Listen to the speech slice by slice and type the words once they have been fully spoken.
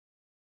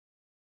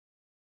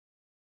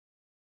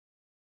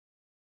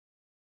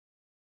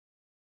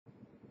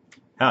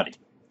Howdy.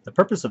 The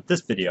purpose of this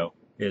video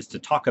is to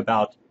talk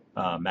about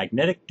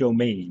magnetic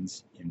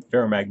domains in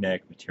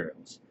ferromagnetic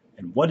materials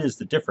and what is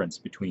the difference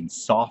between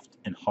soft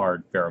and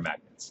hard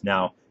ferromagnets.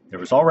 Now, there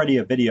was already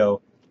a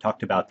video that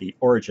talked about the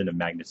origin of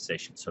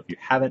magnetization, so if you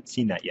haven't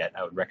seen that yet,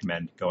 I would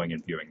recommend going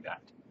and viewing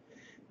that.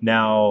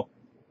 Now,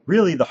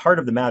 really the heart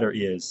of the matter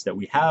is that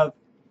we have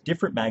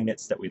different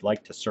magnets that we'd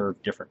like to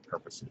serve different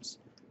purposes.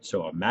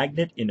 So a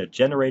magnet in a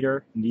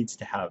generator needs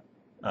to have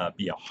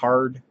be a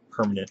hard,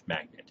 permanent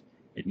magnet.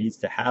 It needs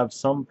to have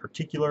some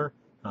particular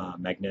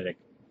magnetic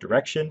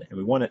direction, and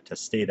we want it to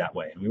stay that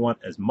way. And we want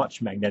as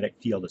much magnetic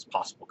field as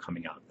possible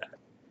coming out of that.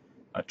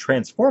 A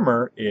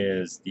transformer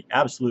is the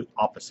absolute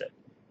opposite.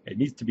 It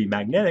needs to be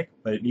magnetic,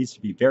 but it needs to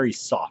be very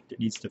soft. It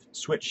needs to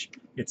switch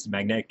its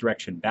magnetic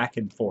direction back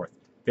and forth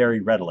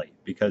very readily,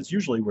 because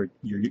usually we're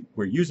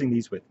using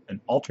these with an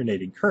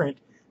alternating current,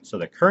 so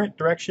the current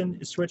direction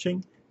is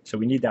switching, so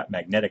we need that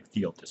magnetic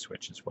field to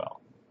switch as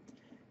well.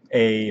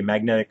 A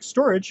magnetic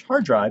storage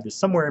hard drive is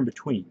somewhere in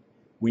between.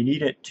 We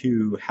need it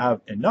to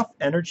have enough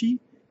energy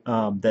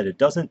that it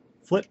doesn't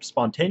flip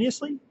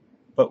spontaneously,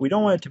 but we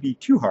don't want it to be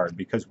too hard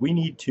because we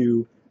need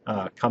to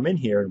come in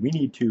here and we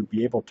need to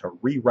be able to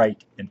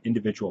rewrite an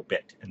individual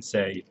bit and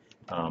say,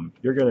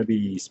 you're going to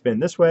be spin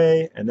this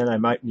way, and then I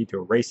might need to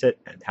erase it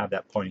and have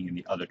that pointing in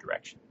the other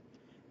direction.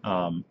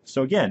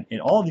 So again,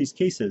 in all of these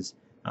cases,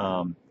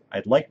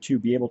 I'd like to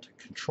be able to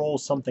control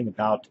something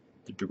about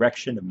the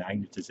direction of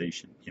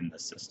magnetization in the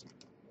system.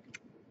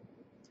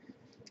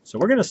 So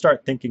we're going to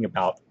start thinking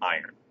about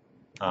iron.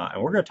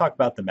 And we're going to talk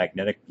about the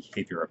magnetic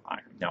behavior of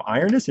iron. Now,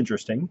 iron is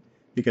interesting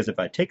because if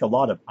I take a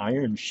lot of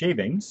iron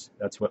shavings,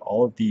 that's what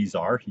all of these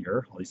are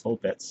here, all these little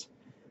bits,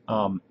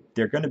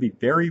 they're going to be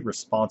very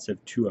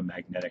responsive to a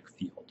magnetic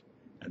field.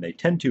 And they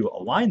tend to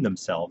align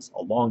themselves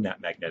along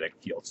that magnetic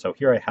field. So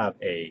here I have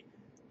a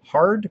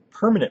hard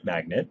permanent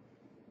magnet.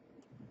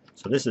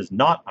 So this is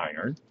not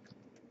iron.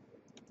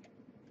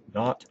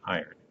 Not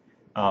iron.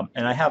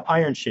 And I have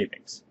iron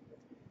shavings.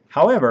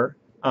 However,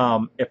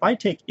 if I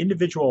take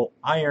individual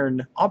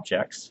iron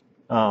objects,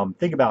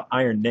 think about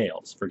iron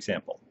nails, for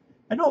example,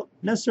 I don't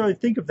necessarily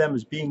think of them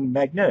as being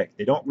magnetic.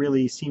 They don't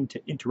really seem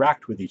to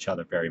interact with each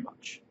other very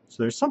much.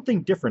 So there's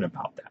something different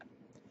about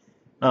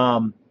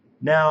that.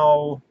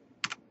 Now,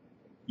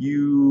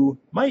 you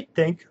might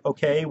think,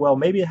 okay, well,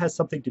 maybe it has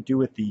something to do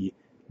with the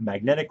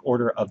magnetic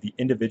order of the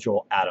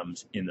individual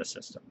atoms in the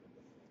system.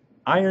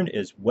 Iron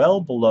is well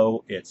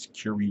below its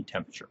Curie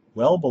temperature,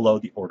 well below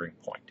the ordering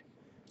point.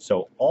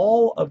 So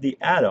all of the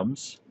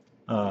atoms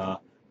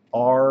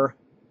are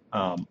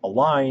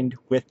aligned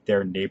with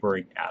their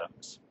neighboring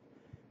atoms.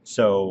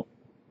 So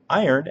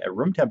iron at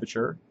room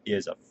temperature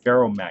is a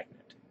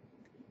ferromagnet.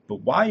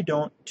 But why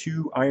don't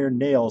two iron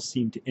nails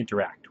seem to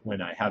interact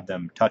when I have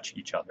them touch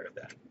each other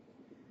then?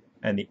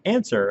 And the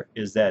answer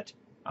is that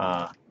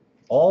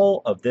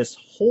all of this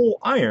whole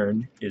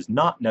iron is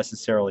not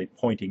necessarily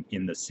pointing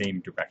in the same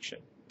direction.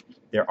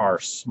 There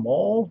are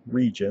small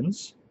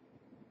regions.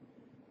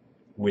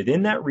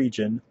 Within that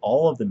region,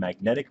 all of the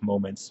magnetic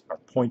moments are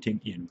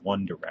pointing in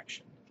one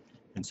direction.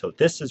 And so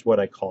this is what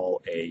I call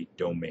a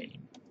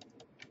domain.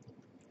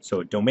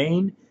 So a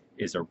domain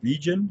is a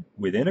region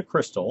within a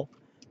crystal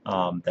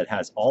that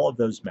has all of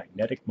those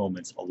magnetic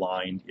moments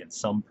aligned in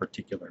some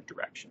particular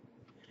direction.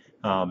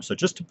 So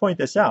just to point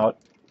this out,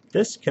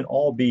 this can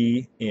all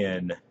be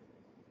in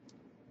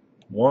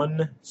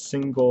one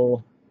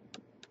single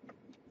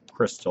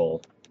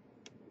crystal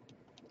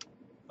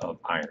of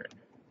iron.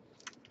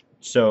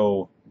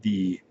 So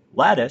the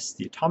lattice,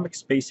 the atomic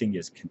spacing,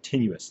 is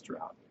continuous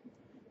throughout.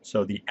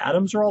 So the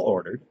atoms are all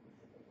ordered.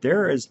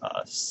 There is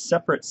a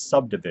separate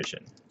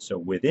subdivision. So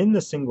within the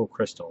single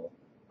crystal,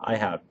 I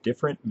have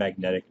different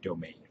magnetic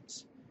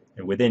domains.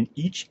 And within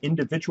each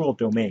individual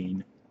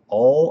domain,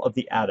 all of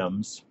the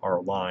atoms are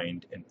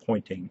aligned and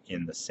pointing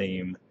in the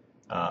same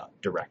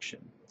direction.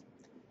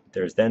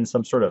 There's then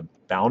some sort of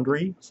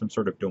boundary, some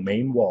sort of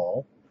domain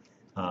wall,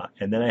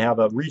 and then I have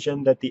a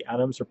region that the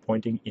atoms are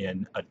pointing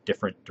in a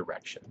different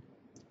direction.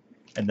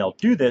 And they'll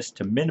do this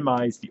to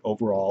minimize the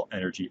overall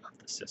energy of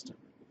the system.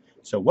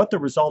 So what the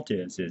result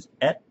is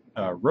at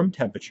room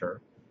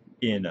temperature,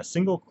 in a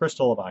single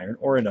crystal of iron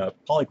or in a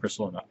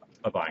polycrystal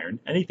of iron,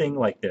 anything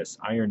like this,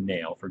 iron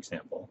nail, for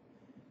example,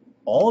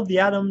 all of the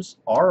atoms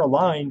are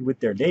aligned with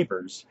their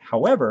neighbors.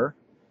 However,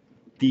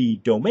 the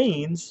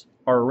domains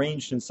are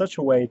arranged in such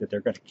a way that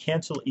they're going to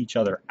cancel each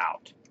other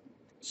out.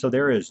 So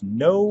there is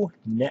no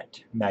net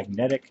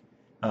magnetic,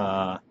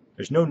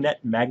 there's no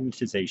net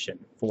magnetization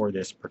for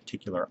this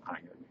particular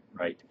iron,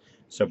 right?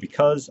 So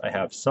because I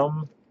have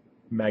some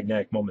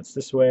magnetic moments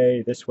this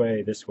way, this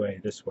way, this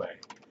way, this way,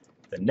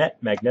 the net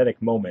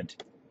magnetic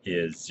moment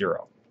is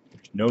zero.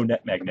 There's no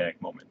net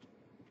magnetic moment.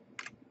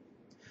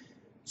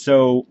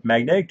 So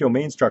magnetic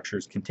domain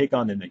structures can take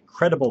on an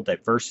incredible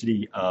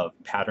diversity of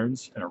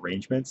patterns and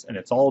arrangements, and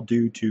it's all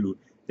due to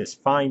this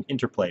fine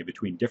interplay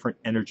between different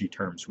energy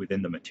terms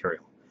within the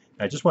material.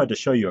 And I just wanted to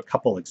show you a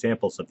couple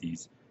examples of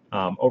these.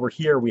 Over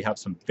here we have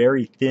some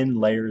very thin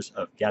layers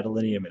of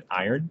gadolinium and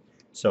iron,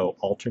 so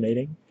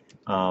alternating.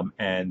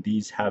 and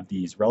these have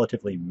these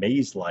relatively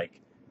maze-like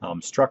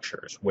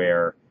structures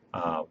where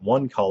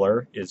one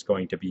color is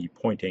going to be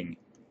pointing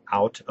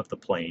out of the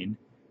plane,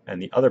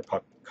 and the other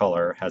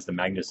color has the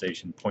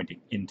magnetization pointing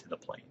into the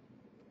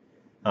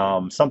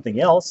plane. Something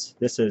else,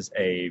 this is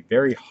a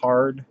very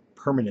hard,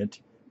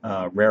 permanent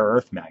rare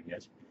earth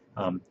magnet,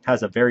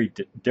 has a very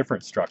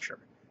different structure.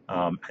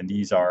 And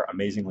these are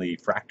amazingly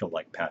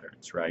fractal-like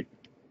patterns, right?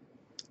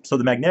 So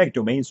the magnetic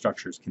domain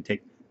structures can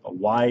take a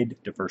wide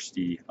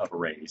diversity of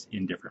arrays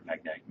in different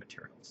magnetic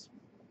materials.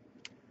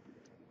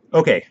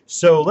 Okay,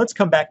 so let's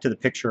come back to the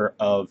picture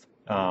of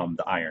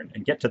the iron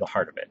and get to the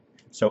heart of it.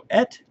 So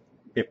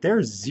if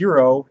there's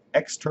zero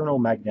external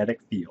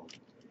magnetic field,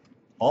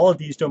 all of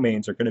these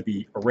domains are going to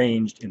be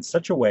arranged in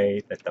such a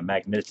way that the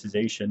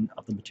magnetization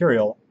of the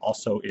material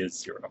also is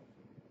zero.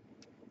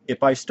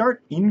 If I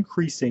start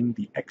increasing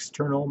the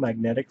external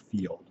magnetic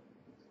field,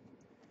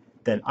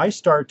 then I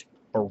start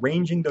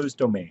arranging those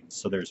domains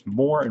so there's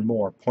more and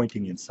more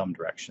pointing in some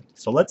direction.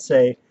 So let's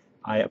say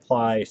I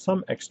apply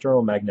some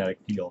external magnetic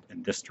field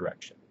in this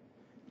direction.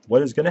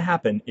 What is going to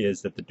happen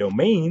is that the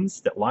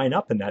domains that line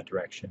up in that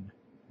direction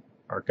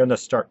are going to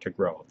start to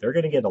grow. They're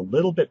going to get a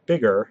little bit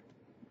bigger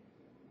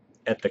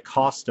at the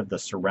cost of the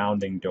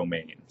surrounding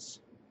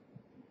domains.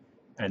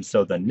 And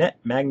so the net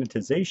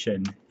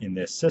magnetization in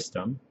this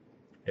system,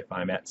 if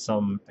I'm at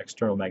some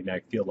external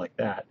magnetic field like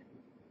that,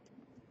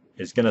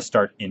 is going to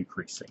start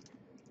increasing.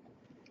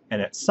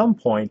 And at some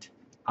point,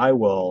 I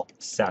will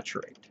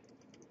saturate.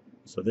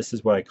 So this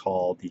is what I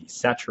call the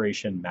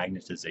saturation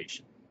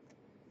magnetization.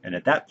 And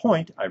at that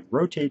point, I've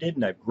rotated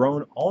and I've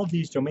grown all of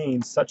these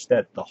domains such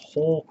that the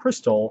whole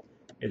crystal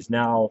is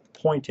now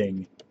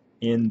pointing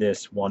in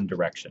this one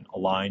direction,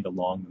 aligned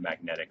along the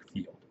magnetic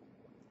field.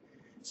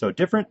 So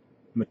different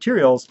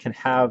materials can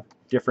have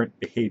different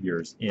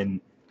behaviors in,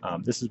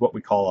 this is what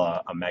we call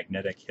a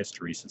magnetic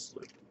hysteresis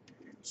loop.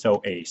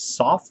 So a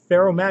soft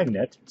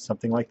ferromagnet,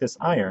 something like this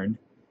iron,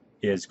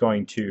 is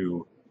going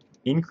to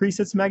increase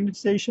its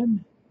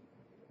magnetization,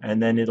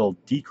 and then it'll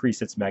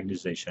decrease its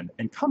magnetization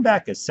and come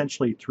back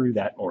essentially through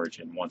that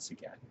origin once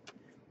again.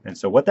 And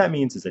so what that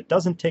means is it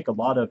doesn't take a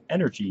lot of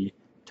energy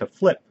to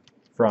flip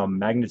from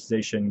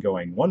magnetization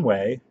going one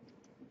way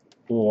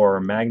or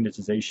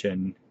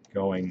magnetization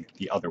going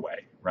the other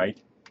way,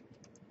 right?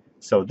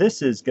 So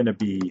this is going to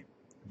be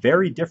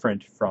very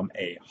different from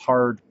a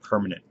hard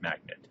permanent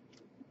magnet.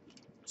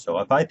 So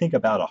if I think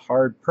about a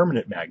hard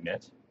permanent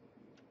magnet,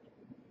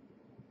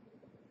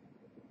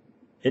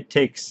 it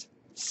takes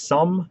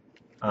some,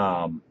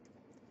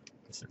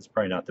 this is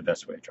probably not the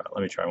best way to try it.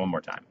 Let me try one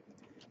more time.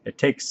 It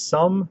takes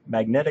some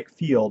magnetic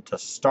field to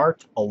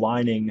start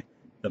aligning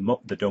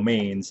the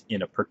domains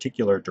in a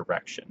particular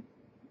direction.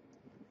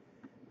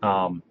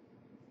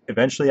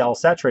 Eventually I'll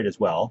saturate as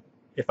well.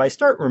 If I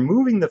start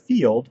removing the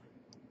field,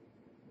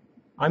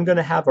 I'm going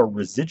to have a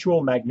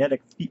residual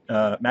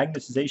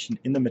magnetization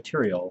in the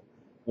material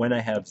when I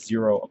have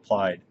zero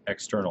applied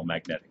external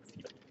magnetic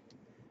field.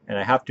 And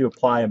I have to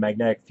apply a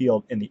magnetic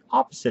field in the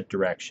opposite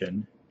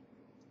direction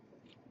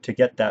to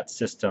get that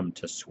system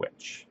to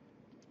switch.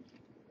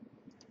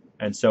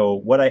 And so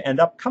what I end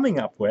up coming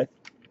up with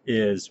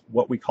is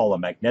what we call a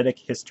magnetic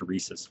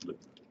hysteresis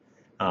loop.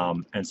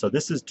 And so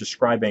this is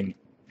describing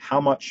how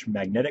much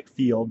magnetic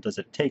field does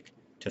it take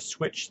to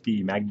switch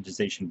the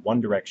magnetization one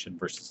direction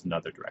versus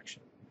another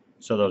direction.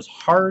 So those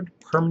hard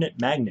permanent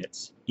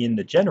magnets in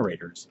the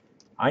generators,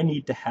 I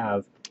need to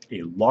have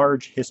a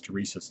large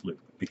hysteresis loop,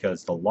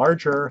 because the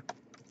larger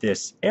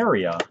this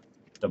area,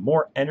 the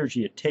more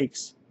energy it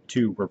takes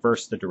to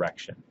reverse the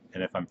direction.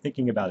 And if I'm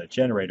thinking about a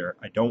generator,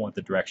 I don't want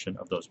the direction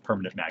of those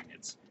permanent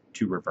magnets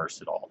to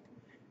reverse at all.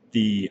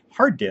 The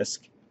hard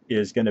disk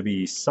is going to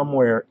be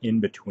somewhere in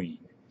between.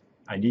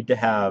 I need to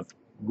have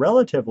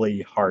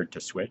relatively hard to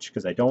switch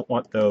because I don't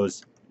want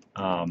those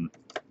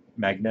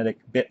magnetic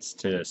bits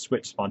to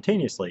switch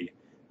spontaneously,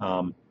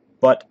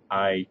 but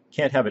I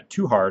can't have it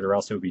too hard or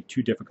else it would be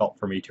too difficult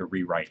for me to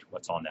rewrite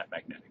what's on that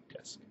magnetic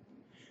disk.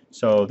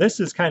 So this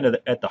is kind of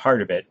at the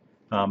heart of it,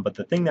 but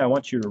the thing that I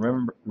want you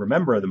to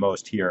remember the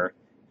most here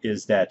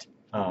is that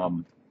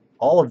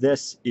all of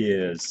this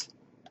is,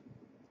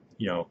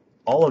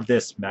 all of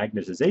this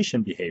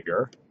magnetization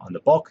behavior on the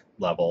bulk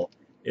level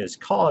is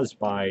caused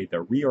by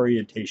the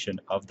reorientation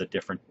of the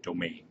different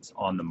domains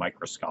on the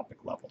microscopic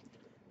level.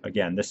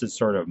 Again, this is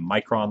sort of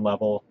micron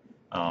level,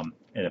 and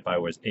if I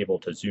was able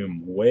to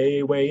zoom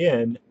way, way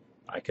in,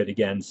 I could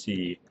again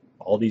see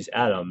all these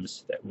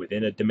atoms that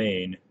within a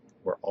domain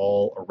were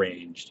all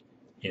arranged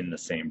in the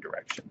same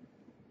direction.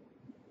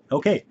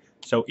 Okay,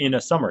 so in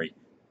a summary,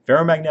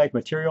 ferromagnetic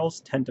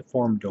materials tend to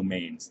form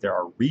domains. There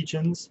are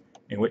regions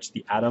in which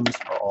the atoms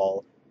are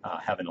all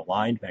have an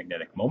aligned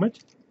magnetic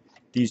moment.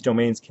 These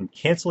domains can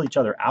cancel each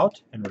other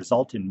out and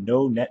result in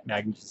no net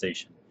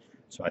magnetization.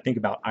 So I think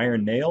about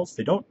iron nails,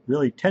 they don't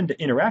really tend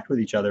to interact with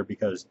each other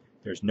because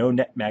there's no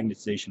net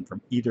magnetization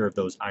from either of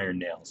those iron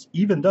nails,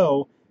 even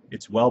though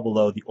it's well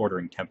below the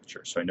ordering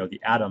temperature. So I know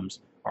the atoms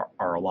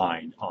are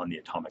aligned on the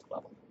atomic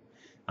level.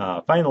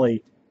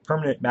 Finally,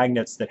 permanent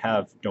magnets that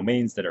have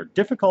domains that are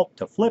difficult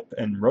to flip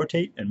and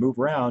rotate and move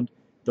around,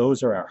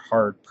 those are our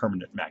hard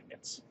permanent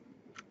magnets.